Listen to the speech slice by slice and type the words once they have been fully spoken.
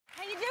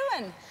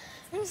doing?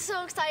 I'm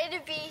so excited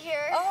to be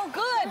here. Oh,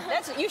 good.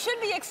 You should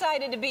be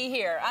excited to be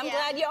here. I'm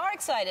glad you are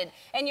excited.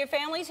 And your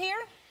family's here?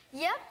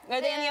 Yep.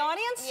 Are they in the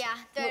audience? Yeah,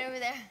 they're right over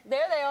there.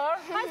 There they are.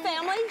 Hi,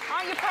 family.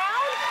 Aren't you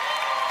proud?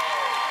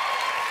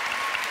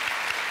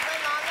 My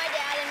mom, my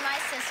dad, and my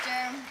sister.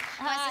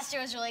 My sister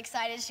was really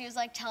excited. She was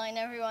like telling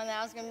everyone that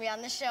I was going to be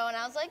on the show, and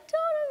I was like,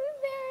 don't be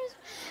embarrassed.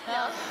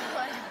 No.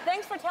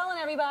 Thanks for telling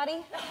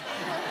everybody.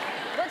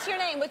 What's your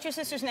name? What's your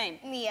sister's name?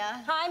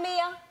 Mia. Hi,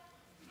 Mia.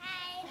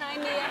 Hi. Hi,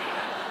 Mia.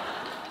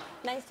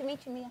 Nice to meet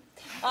you, Mia.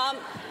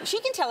 She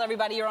can tell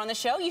everybody you're on the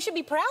show. You should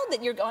be proud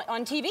that you're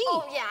on TV.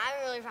 Oh, yeah,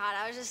 I'm really proud.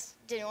 I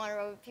didn't want to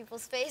rub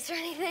people's face or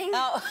anything.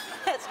 Oh,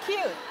 that's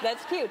cute.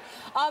 That's cute.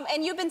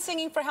 And you've been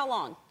singing for how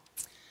long?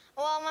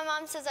 Well, my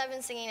mom says I've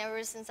been singing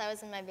ever since I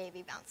was in my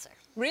baby bouncer.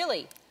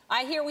 Really?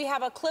 I hear we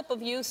have a clip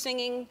of you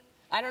singing.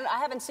 I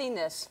haven't seen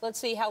this. Let's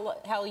see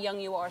how young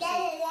you are. La,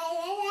 la,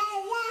 la,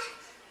 la,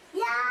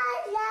 la,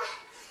 la.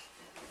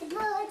 The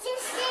birds are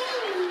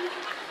singing,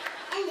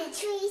 and the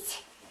trees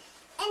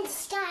and the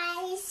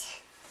skies.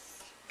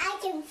 I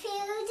can feel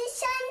the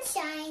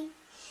sunshine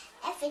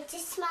if it's a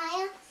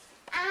smile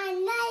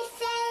on my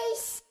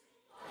face.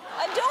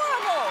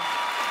 Adorable!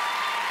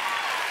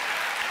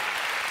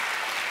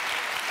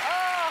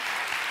 Oh,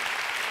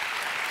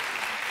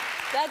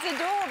 that's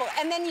adorable.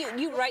 And then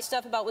you write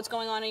stuff about what's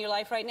going on in your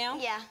life right now?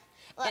 Yeah.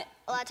 A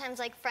lot of times,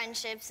 like,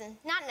 friendships, and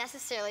not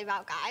necessarily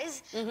about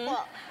guys. Mm-hmm.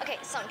 Well, okay,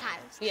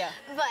 sometimes. Yeah.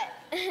 But,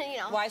 you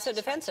know. Why so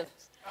defensive?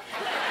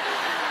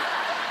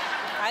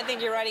 I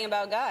think you're writing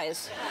about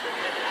guys.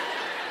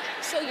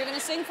 So you're going to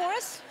sing for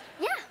us?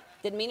 Yeah.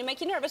 Didn't mean to make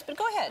you nervous, but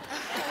go ahead.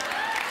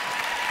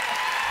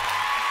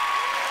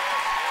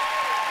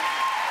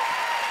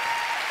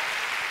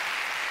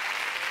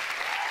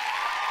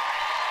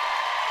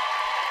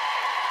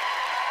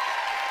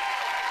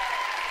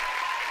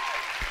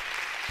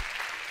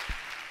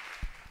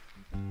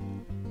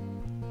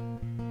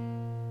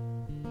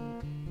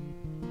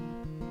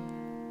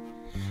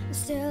 I'm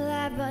still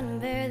alive, but I'm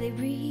barely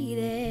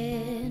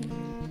breathing.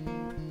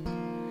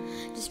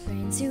 Just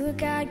praying to a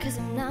God, 'cause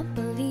I'm not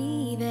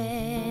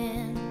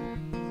believing.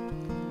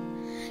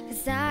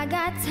 'Cause I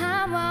got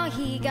time while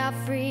he got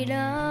freedom.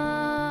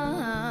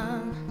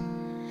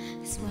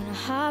 'Cause when a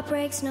heart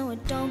breaks, no,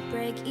 it don't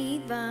break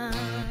even.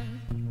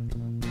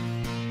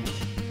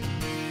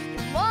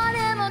 What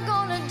am I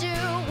gonna do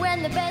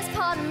when the best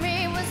part of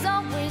me was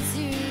always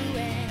you?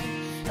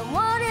 And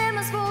what am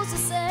I supposed to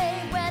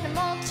say when I'm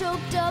all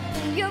choked up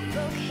and you're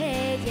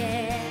okay?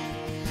 Yeah,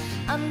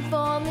 I'm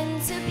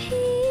falling to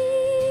pieces.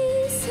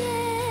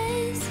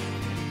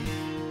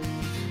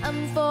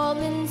 I'm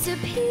falling to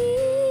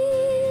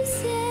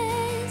pieces.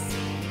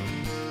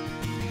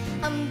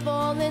 I'm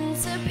falling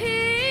to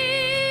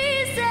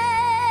pieces.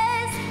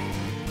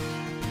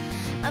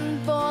 I'm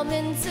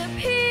falling to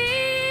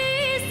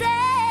pieces.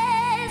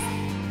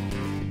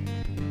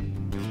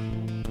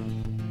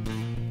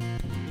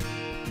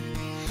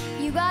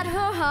 You got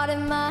her heart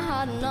and my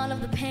heart and none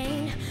of the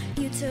pain.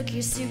 You took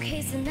your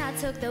suitcase and I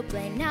took the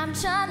blame. Now I'm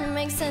trying to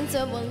make sense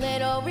of what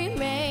little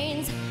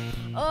remains.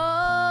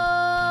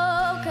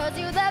 Oh, 'cause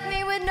you left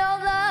me with no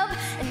love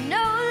and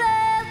no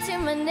love to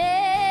my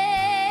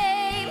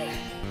name.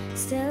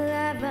 Still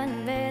alive but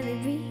I'm barely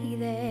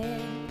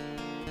breathing.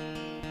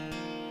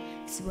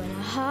 'Cause when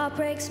a heart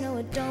breaks, no,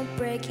 it don't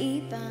break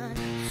even.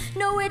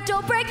 No, it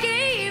don't break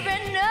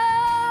even,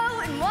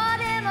 no. And what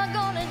am I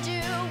gonna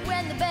do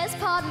when the best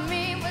part of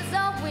me was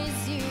always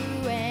you?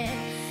 And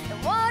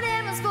what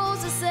am I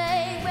supposed to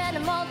say when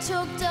I'm all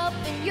choked up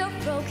and you're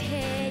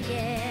okay?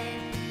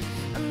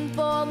 Yeah, I'm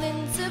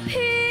falling to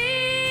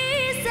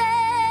pieces.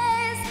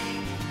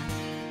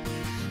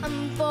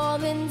 I'm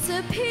falling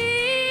to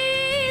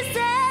pieces.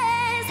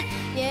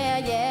 Yeah,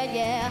 yeah,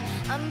 yeah.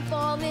 I'm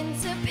falling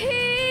to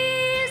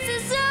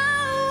pieces.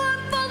 Oh,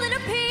 I'm falling to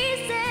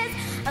pieces.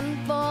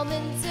 I'm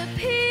falling to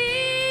pieces.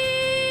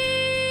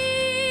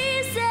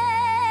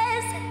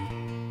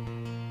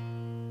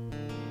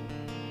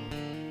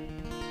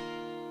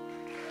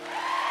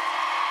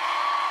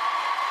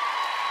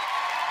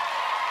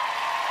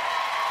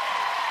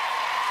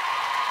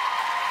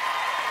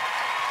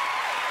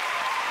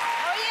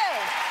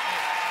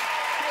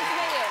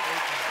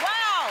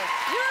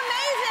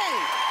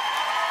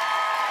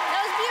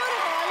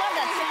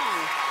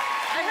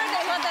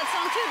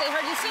 Too. They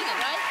heard you sing it,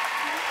 right?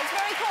 It's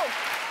very cool.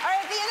 All right,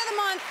 at the end of the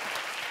month,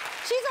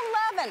 she's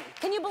 11.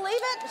 Can you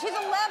believe it? She's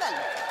 11.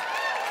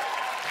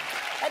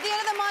 At the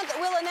end of the month,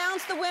 we'll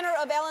announce the winner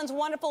of Ellen's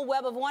wonderful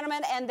Web of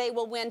Wonderment, and they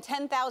will win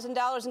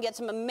 $10,000 and get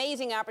some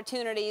amazing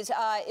opportunities.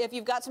 If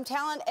you've got some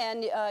talent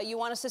and you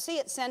want us to see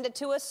it, send it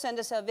to us. Send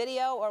us a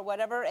video or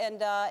whatever.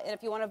 And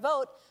if you want to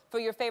vote for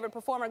your favorite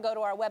performer, go to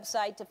our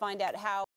website to find out how.